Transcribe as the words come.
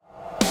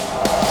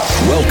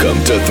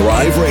Welcome to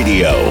Thrive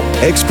Radio,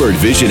 expert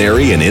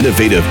visionary and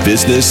innovative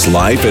business,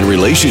 life, and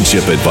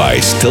relationship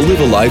advice to live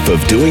a life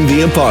of doing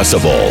the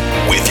impossible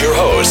with your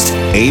host,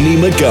 Amy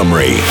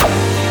Montgomery.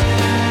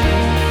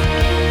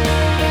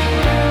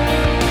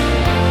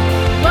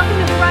 Welcome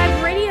to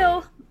Thrive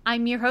Radio.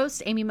 I'm your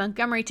host, Amy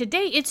Montgomery.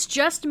 Today, it's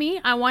just me.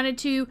 I wanted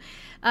to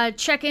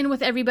check in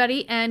with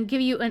everybody and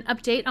give you an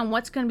update on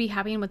what's going to be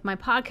happening with my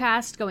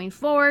podcast going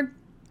forward,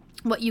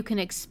 what you can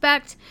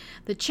expect,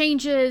 the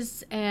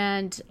changes,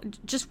 and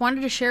just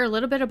wanted to share a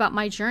little bit about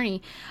my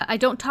journey. I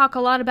don't talk a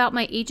lot about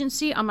my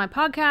agency on my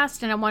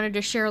podcast, and I wanted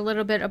to share a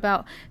little bit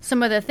about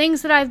some of the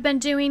things that I've been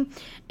doing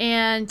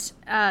and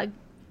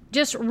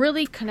just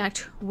really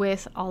connect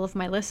with all of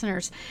my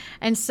listeners.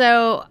 And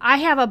so I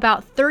have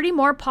about 30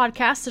 more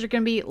podcasts that are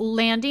going to be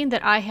landing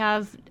that I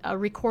have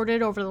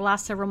recorded over the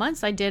last several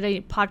months. I did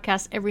a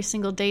podcast every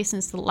single day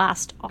since the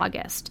last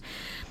August.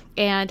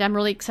 And I'm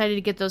really excited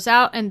to get those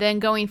out. And then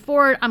going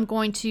forward, I'm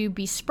going to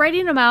be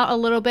spreading them out a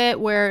little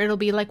bit where it'll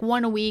be like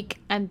one a week.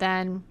 And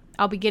then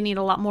I'll be getting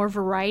a lot more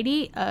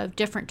variety of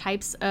different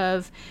types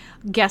of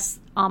guests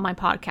on my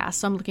podcast.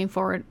 So I'm looking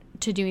forward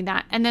to doing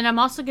that. And then I'm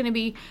also going to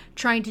be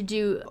trying to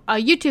do a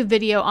YouTube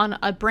video on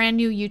a brand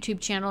new YouTube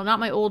channel, not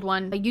my old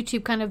one.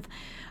 YouTube kind of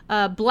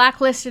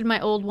blacklisted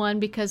my old one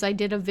because I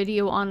did a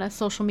video on a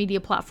social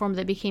media platform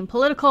that became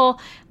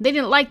political. They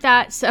didn't like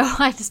that, so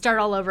I had to start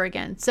all over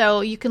again. So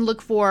you can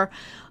look for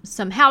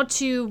some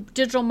how-to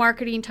digital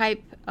marketing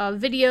type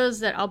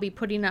videos that I'll be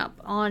putting up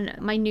on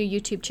my new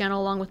YouTube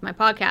channel along with my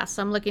podcast.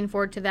 So I'm looking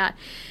forward to that.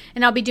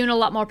 And I'll be doing a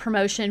lot more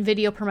promotion,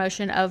 video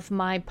promotion of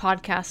my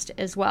podcast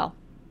as well.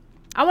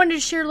 I wanted to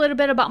share a little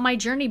bit about my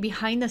journey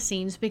behind the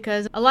scenes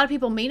because a lot of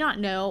people may not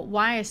know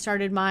why I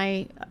started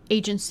my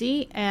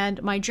agency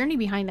and my journey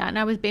behind that. And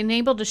I was being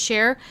able to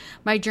share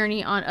my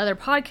journey on other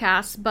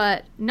podcasts,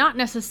 but not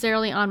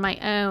necessarily on my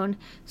own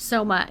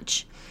so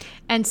much.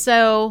 And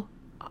so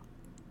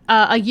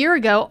a year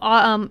ago,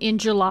 in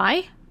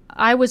July,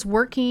 I was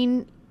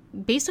working,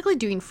 basically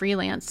doing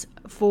freelance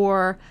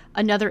for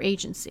another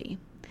agency.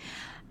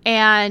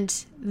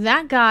 And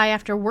that guy,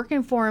 after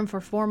working for him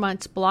for 4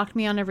 months, blocked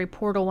me on every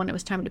portal when it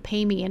was time to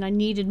pay me, and I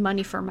needed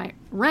money for my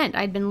rent.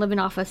 I'd been living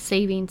off of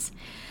savings.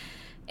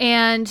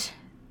 And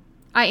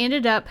I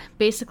ended up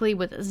basically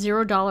with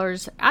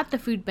 $0 at the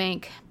food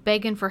bank,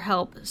 begging for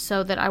help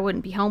so that I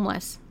wouldn't be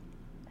homeless.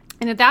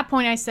 And at that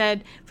point, I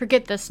said,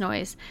 forget this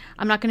noise.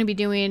 I'm not going to be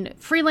doing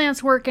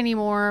freelance work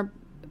anymore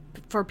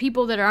for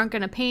people that aren't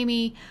going to pay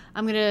me.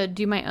 I'm going to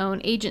do my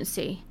own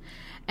agency.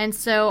 And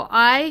so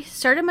I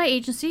started my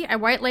agency. I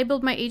white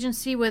labeled my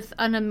agency with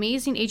an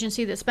amazing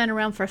agency that's been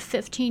around for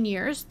 15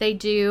 years. They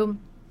do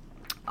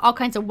all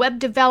kinds of web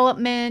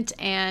development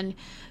and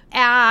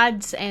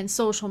ads and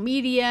social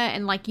media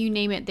and like you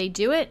name it, they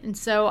do it. And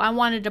so I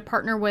wanted to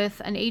partner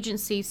with an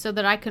agency so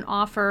that I can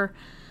offer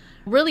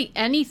really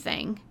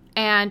anything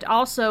and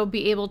also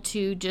be able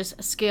to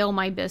just scale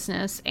my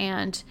business.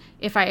 And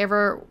if I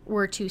ever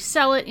were to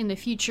sell it in the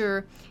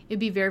future, it'd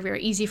be very,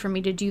 very easy for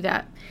me to do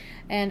that.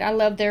 And I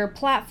love their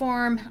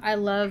platform. I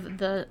love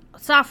the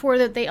software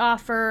that they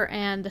offer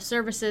and the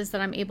services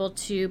that I'm able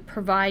to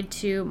provide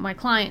to my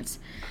clients.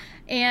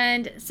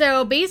 And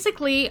so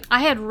basically, I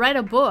had read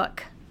a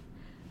book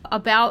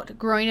about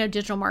growing a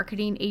digital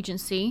marketing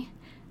agency.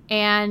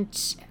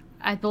 And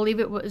I believe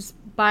it was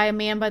by a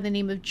man by the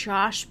name of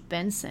Josh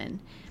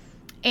Benson.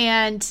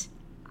 And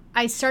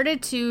I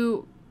started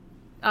to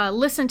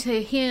listen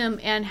to him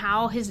and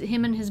how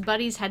him and his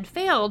buddies had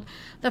failed.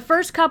 The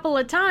first couple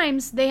of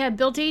times they had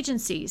built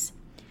agencies,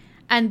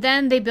 and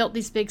then they built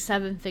these big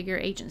 7-figure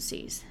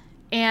agencies.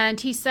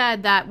 And he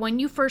said that when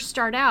you first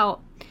start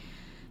out,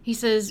 he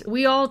says,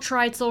 we all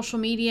tried social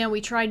media,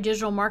 we tried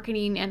digital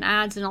marketing and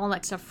ads and all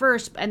that stuff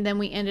first, and then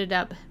we ended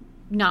up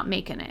not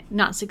making it,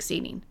 not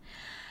succeeding.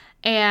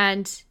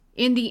 And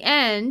in the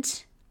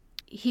end,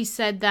 he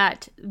said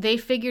that they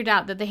figured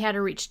out that they had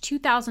to reach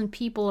 2,000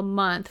 people a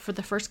month for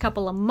the first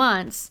couple of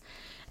months.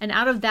 And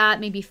out of that,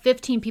 maybe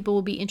 15 people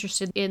will be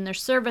interested in their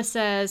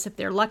services. If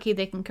they're lucky,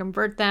 they can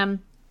convert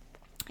them.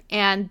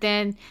 And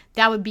then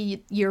that would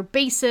be your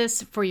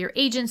basis for your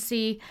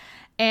agency.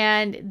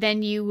 And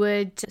then you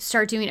would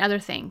start doing other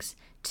things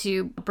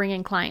to bring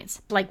in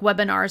clients, like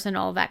webinars and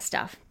all that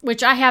stuff,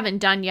 which I haven't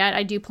done yet.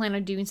 I do plan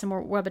on doing some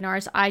more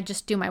webinars. I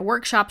just do my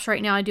workshops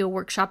right now. I do a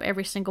workshop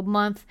every single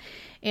month,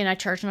 and I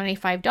charge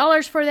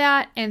 $95 for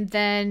that. And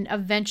then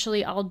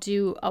eventually I'll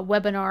do a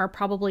webinar,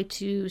 probably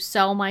to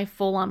sell my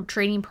full-on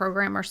training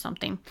program or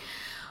something.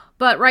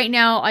 But right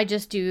now, I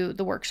just do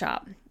the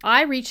workshop.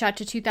 I reach out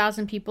to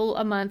 2,000 people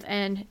a month,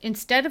 and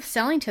instead of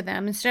selling to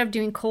them, instead of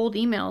doing cold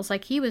emails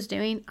like he was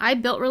doing, I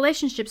built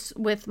relationships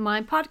with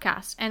my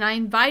podcast, and I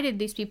invited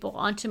these people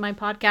onto my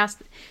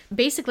podcast,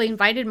 basically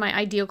invited my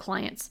ideal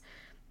clients.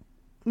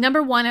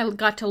 Number one, I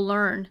got to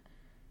learn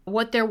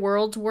what their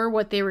worlds were,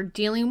 what they were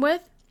dealing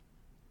with,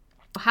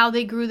 how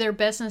they grew their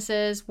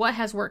businesses, what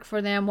has worked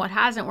for them, what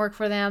hasn't worked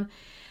for them.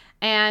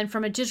 And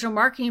from a digital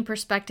marketing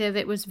perspective,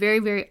 it was very,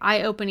 very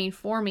eye-opening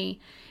for me.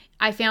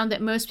 I found that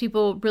most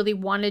people really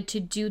wanted to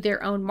do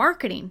their own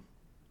marketing.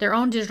 their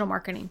own digital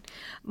marketing.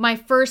 My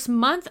first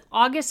month,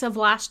 August of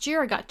last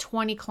year, I got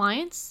 20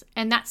 clients.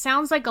 And that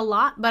sounds like a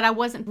lot, but I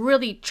wasn't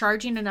really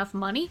charging enough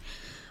money.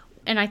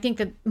 And I think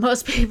that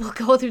most people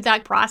go through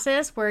that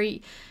process where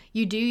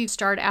you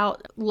start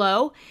out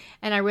low.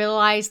 And I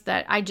realized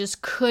that I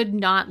just could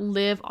not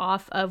live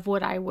off of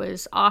what I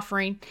was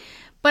offering.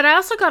 But I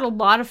also got a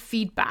lot of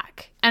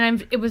feedback.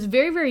 And it was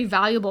very, very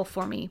valuable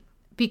for me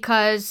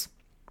because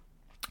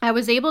I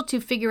was able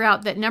to figure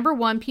out that number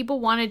one, people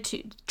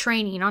wanted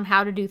training on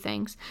how to do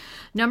things.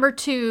 Number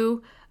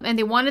two, and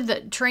they wanted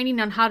the training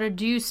on how to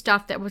do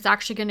stuff that was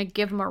actually going to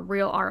give them a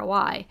real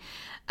ROI.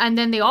 And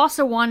then they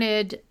also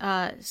wanted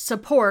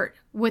support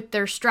with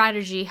their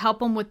strategy, help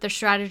them with their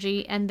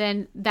strategy, and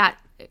then that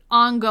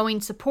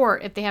ongoing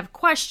support. If they have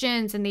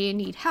questions and they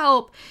need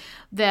help,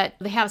 that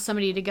they have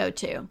somebody to go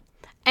to.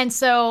 And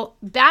so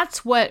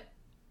that's what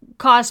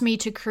caused me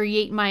to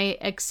create my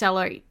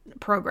Accelerate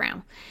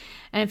program.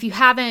 And if you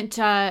haven't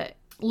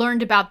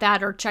learned about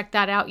that or checked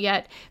that out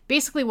yet,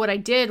 basically what I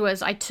did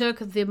was I took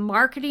the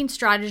marketing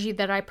strategy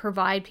that I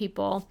provide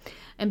people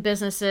and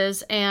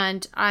businesses,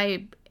 and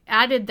I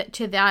added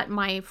to that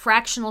my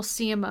fractional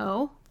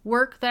CMO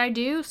work that I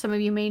do. Some of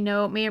you may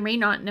or may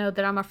not know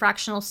that I'm a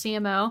fractional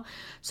CMO.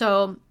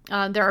 So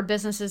there are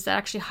businesses that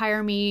actually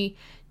hire me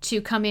to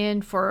come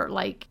in for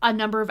like a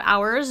number of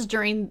hours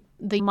during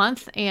the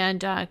month,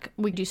 and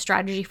we do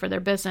strategy for their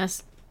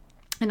business.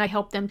 And I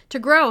help them to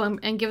grow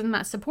and give them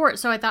that support.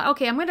 So I thought,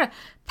 okay, I'm going to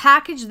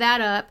package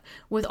that up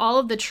with all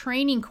of the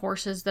training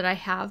courses that I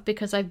have,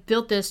 because I've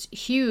built this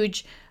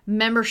huge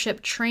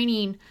membership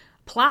training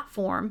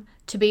platform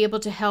to be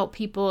able to help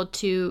people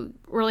to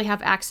really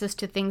have access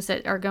to things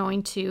that are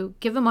going to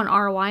give them an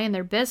ROI in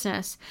their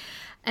business,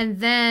 and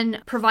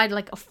then provide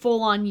like a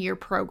full-on year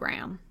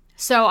program.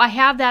 So I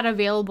have that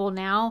available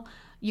now.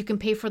 You can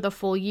pay for the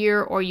full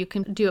year, or you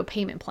can do a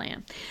payment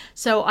plan.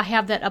 So I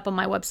have that up on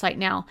my website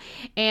now.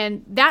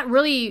 And that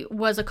really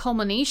was a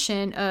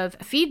culmination of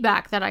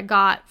feedback that I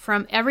got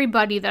from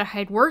everybody that I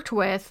had worked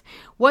with,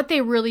 what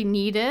they really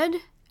needed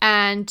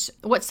and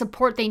what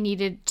support they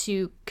needed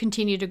to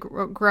continue to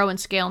grow and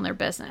scale in their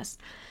business.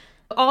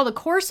 All the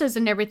courses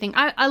and everything,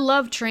 I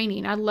love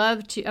training.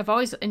 I've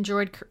always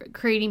enjoyed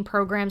creating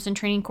programs and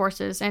training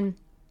courses. And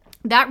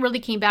that really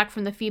came back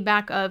from the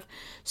feedback of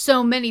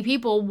so many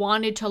people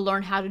wanted to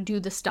learn how to do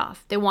the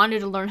stuff. They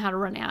wanted to learn how to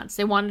run ads.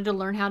 They wanted to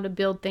learn how to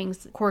build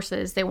things,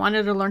 courses. They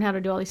wanted to learn how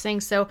to do all these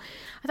things. So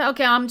I thought,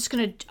 okay, I'm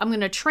going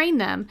to train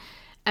them,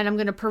 and I'm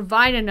going to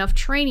provide enough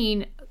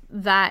training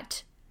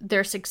that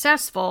they're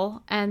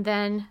successful. And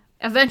then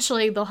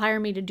eventually they'll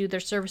hire me to do their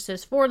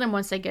services for them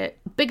once they get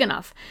big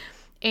enough.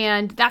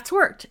 And that's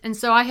worked. And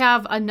so I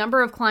have a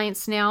number of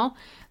clients now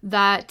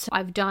that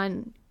I've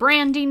done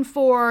branding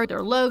for,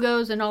 their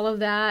logos and all of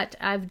that.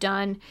 I've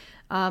done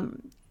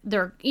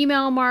their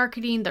email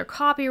marketing, their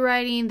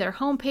copywriting, their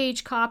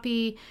homepage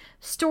copy,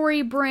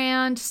 story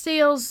brand,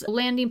 sales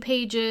landing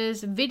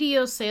pages,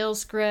 video sales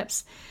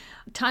scripts,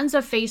 tons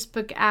of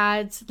Facebook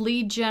ads,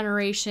 lead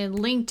generation,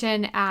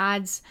 LinkedIn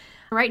ads.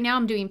 Right now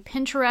I'm doing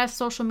Pinterest,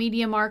 social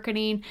media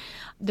marketing.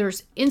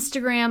 There's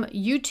Instagram,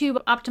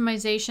 YouTube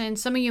optimization.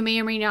 Some of you may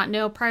or may not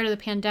know, prior to the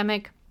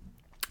pandemic,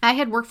 I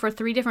had worked for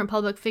 3 different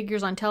public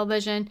figures on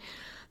television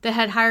that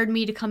had hired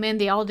me to come in.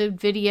 They all did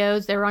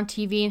videos. They were on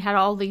TV and had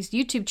all these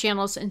YouTube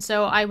channels. And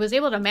so I was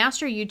able to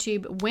master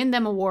YouTube, win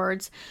them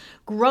awards,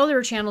 grow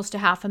their channels to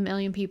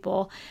 500,000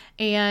 people.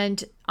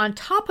 And on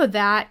top of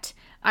that,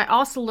 I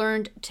also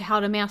learned how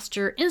to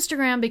master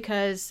Instagram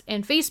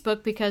and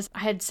Facebook, because I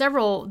had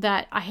several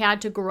that I had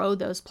to grow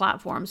those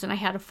platforms, and I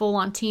had a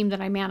full-on team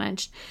that I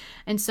managed.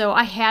 And so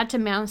I had to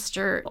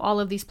master all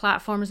of these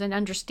platforms and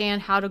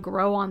understand how to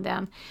grow on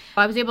them.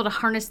 I was able to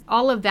harness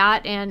all of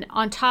that, and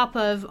on top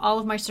of all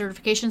of my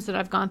certifications that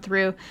I've gone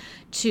through,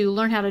 to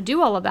learn how to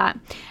do all of that.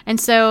 And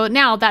so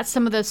now that's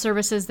some of the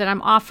services that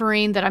I'm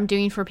offering, that I'm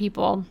doing for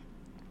people.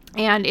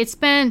 And it's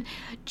been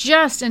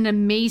just an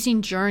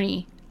amazing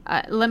journey.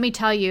 Let me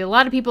tell you, a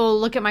lot of people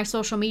look at my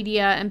social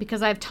media, and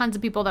because I have tons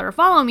of people that are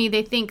following me,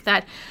 they think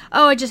that,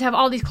 oh, I just have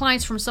all these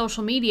clients from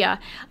social media.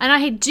 And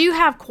I do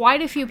have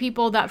quite a few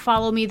people that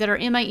follow me that are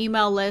in my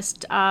email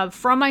list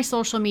from my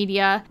social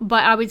media.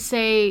 But I would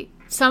say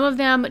some of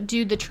them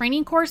do the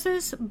training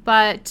courses,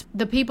 but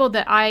the people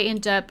that I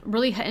end up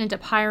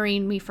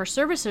hiring me for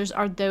services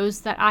are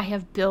those that I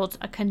have built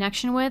a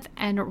connection with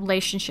and a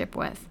relationship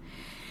with.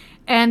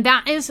 And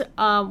that is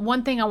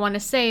one thing I want to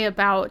say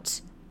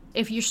about,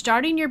 if you're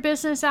starting your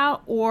business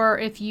out,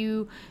 or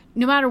no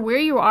matter where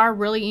you are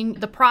really in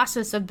the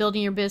process of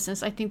building your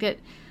business, I think that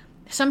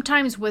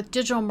sometimes with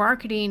digital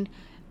marketing,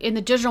 in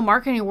the digital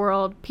marketing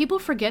world, people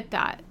forget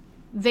that.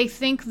 They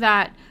think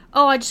that,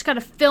 oh, I just got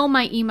to fill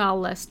my email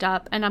list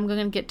up and I'm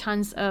going to get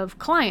tons of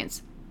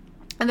clients.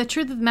 And the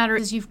truth of the matter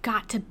is, you've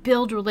got to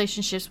build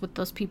relationships with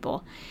those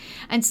people.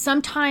 And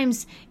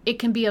sometimes it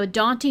can be a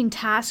daunting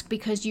task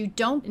because you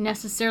don't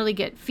necessarily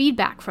get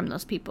feedback from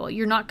those people.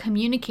 You're not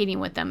communicating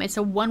with them. It's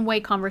a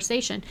one-way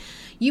conversation.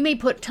 You may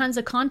put tons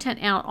of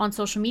content out on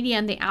social media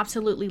and they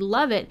absolutely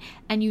love it,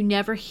 and you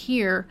never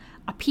hear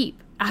a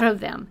peep out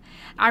of them.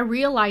 I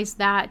realized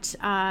that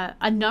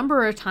a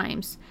number of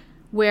times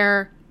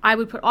where I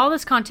would put all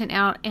this content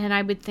out and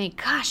I would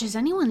think, gosh, does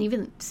anyone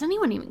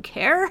even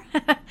care?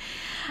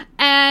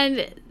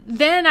 And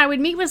then I would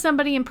meet with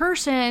somebody in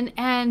person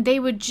and they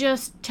would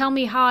just tell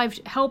me how I've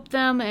helped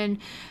them and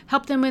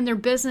helped them in their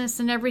business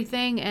and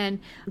everything and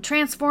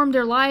transformed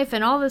their life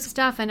and all this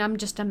stuff. And I'm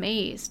just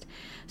amazed.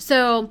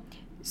 So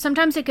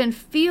sometimes it can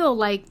feel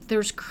like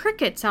there's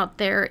crickets out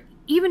there,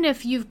 even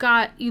if you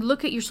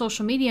look at your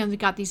social media and you've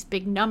got these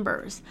big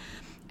numbers.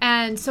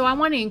 And so I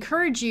want to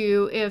encourage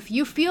you, if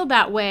you feel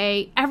that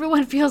way,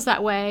 everyone feels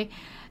that way.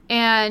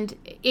 And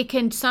it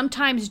can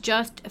sometimes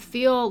just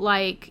feel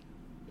like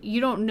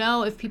you don't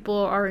know if people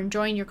are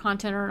enjoying your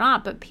content or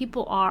not, but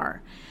people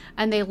are,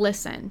 and they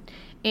listen.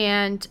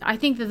 And I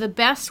think that the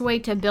best way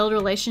to build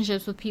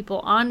relationships with people,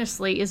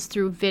 honestly, is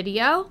through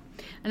video.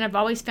 And I've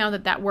always found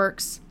that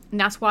works. And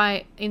that's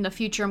why in the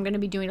future, I'm going to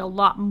be doing a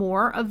lot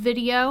more of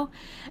video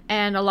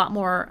and a lot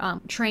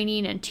more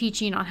training and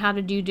teaching on how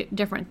to do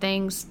different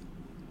things,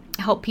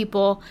 help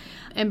people,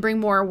 and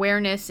bring more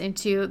awareness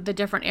into the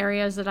different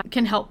areas that I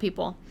can help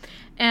people.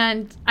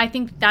 And I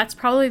think that's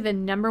probably the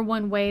number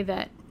one way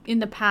that in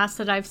the past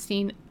that I've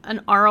seen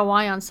an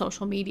ROI on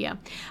social media.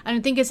 And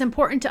I think it's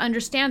important to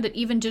understand that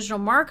even digital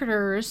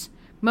marketers,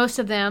 most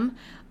of them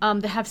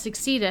that have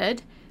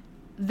succeeded,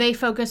 they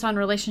focus on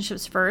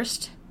relationships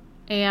first,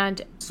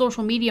 and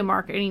social media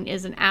marketing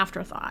is an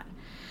afterthought.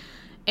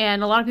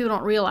 And a lot of people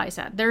don't realize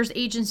that. There's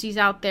agencies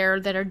out there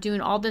that are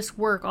doing all this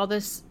work, all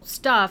this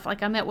stuff.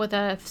 Like I met with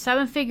a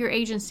 7-figure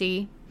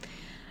agency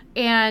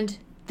and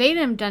they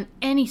haven't done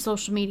any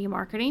social media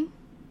marketing.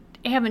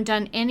 They haven't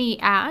done any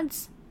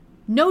ads,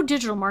 no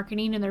digital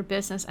marketing in their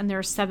business, and they're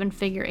a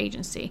 7-figure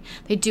agency.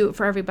 They do it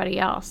for everybody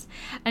else.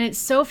 And it's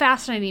so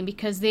fascinating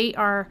because they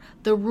are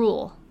the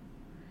rule.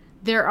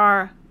 There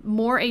are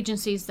more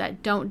agencies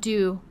that don't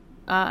do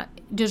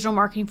digital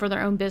marketing for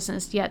their own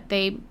business, yet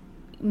they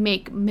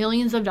make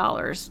millions of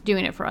dollars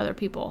doing it for other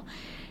people.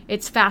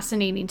 It's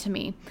fascinating to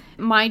me.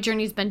 My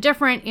journey's been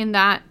different in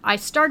that I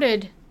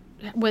started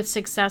with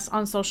success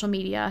on social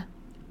media,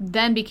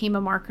 then became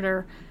a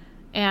marketer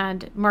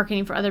and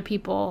marketing for other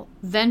people,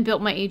 then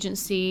built my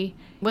agency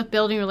with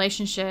building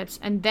relationships,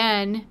 and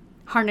then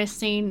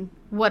harnessing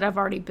what I've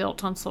already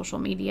built on social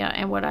media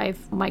and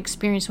my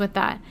experience with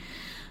that.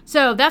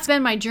 So that's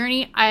been my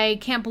journey. I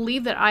can't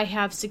believe that I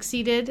have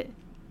succeeded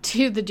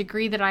to the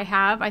degree that I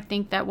have. I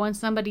think that once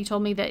somebody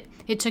told me that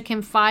it took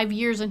him 5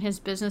 years in his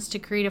business to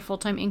create a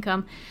full-time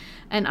income,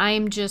 and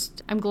I'm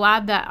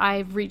glad that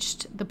I've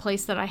reached the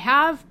place that I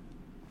have.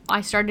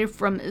 I started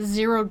from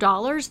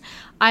 $0.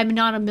 I'm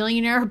not a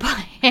millionaire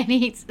by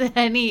any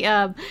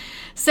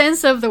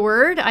sense of the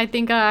word. I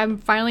think I'm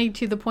finally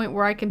to the point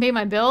where I can pay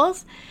my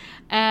bills,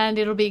 and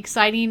it'll be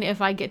exciting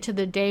if I get to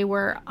the day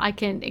where I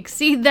can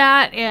exceed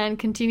that and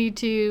continue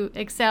to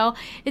excel.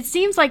 It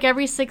seems like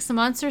every 6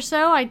 months or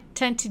so, I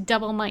tend to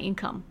double my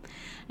income.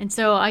 And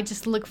so I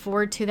just look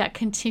forward to that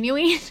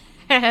continuing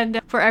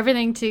and for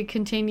everything to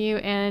continue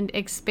and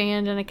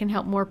expand, and I can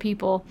help more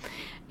people.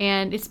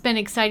 And it's been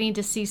exciting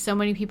to see so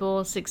many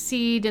people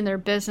succeed in their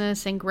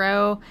business and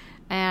grow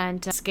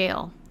and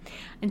scale.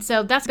 And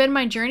so that's been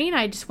my journey, and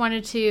I just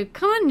wanted to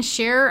come on and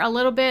share a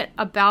little bit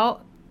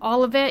about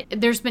all of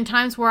it. There's been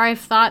times where I've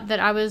thought that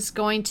I was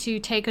going to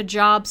take a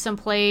job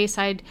someplace.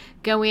 I'd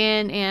go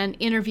in and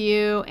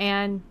interview,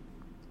 and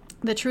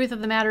the truth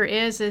of the matter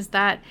is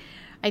that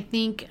I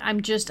think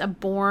I'm just a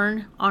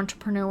born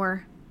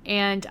entrepreneur,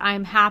 and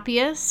I'm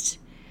happiest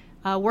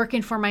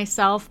working for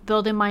myself,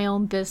 building my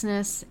own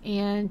business,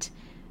 and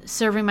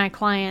serving my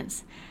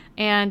clients.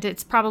 And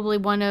it's probably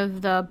one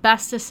of the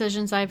best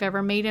decisions I've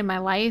ever made in my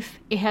life.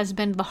 It has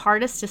been the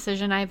hardest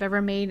decision I've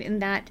ever made, in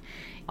that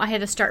I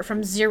had to start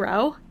from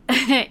zero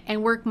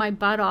and work my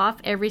butt off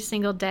every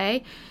single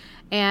day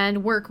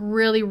and work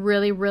really,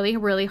 really, really,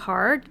 really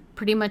hard,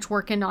 pretty much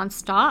working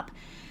nonstop.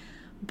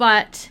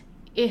 But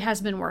it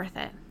has been worth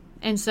it.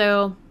 And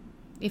so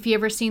if you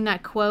ever seen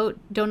that quote,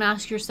 don't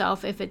ask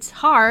yourself if it's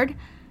hard,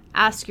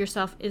 ask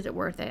yourself, is it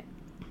worth it?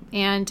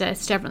 And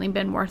it's definitely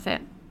been worth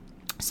it.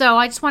 So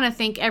I just want to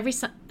thank every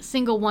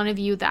single one of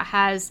you that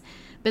has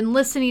been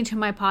listening to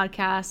my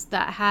podcast,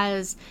 that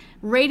has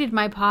rated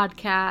my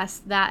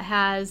podcast, that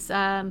has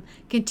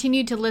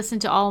continued to listen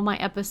to all of my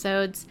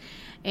episodes.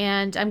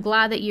 And I'm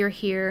glad that you're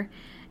here.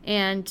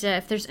 And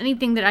if there's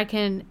anything that I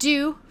can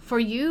do for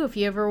you, if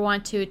you ever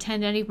want to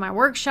attend any of my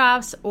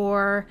workshops,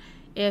 or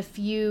if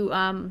you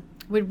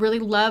would really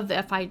love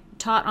if I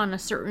taught on a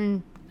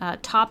certain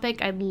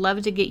topic, I'd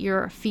love to get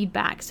your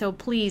feedback. So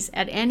please,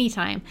 at any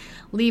time,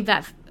 leave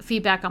that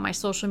feedback on my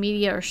social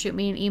media or shoot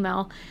me an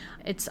email.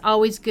 It's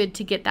always good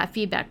to get that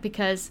feedback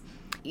because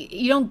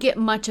you don't get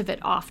much of it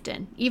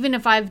often. Even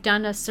if I've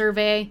done a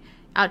survey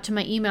out to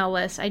my email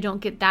list, I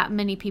don't get that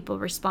many people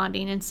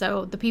responding. And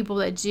so the people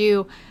that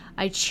do,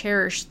 I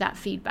cherish that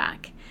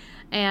feedback.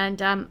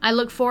 And I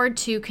look forward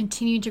to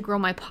continuing to grow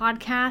my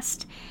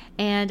podcast.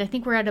 And I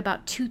think we're at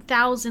about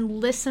 2,000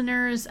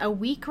 listeners a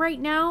week right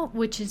now,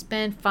 which has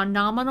been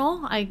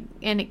phenomenal.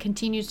 And it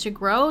continues to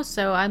grow.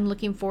 So I'm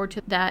looking forward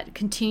to that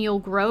continual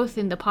growth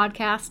in the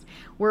podcast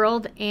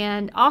world,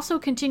 and also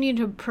continue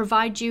to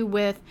provide you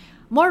with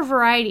more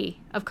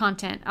variety of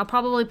content. I'll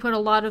probably put a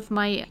lot of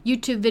my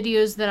YouTube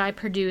videos that I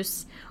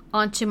produce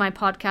onto my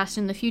podcast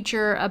in the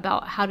future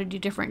about how to do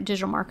different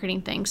digital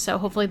marketing things. So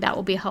hopefully that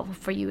will be helpful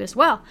for you as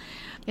well.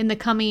 In the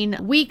coming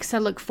weeks, I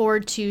look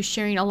forward to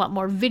sharing a lot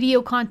more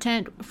video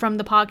content from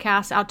the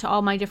podcast out to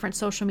all my different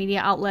social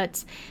media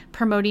outlets,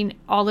 promoting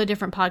all the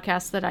different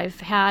podcasts that I've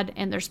had,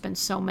 and there's been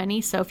so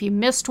many. So if you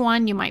missed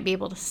one, you might be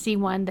able to see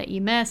one that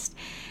you missed.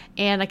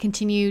 And I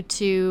continue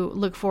to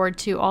look forward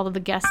to all of the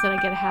guests that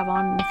I get to have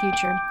on in the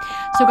future.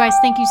 So guys,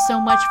 thank you so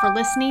much for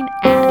listening,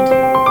 and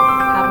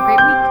have a great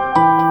week.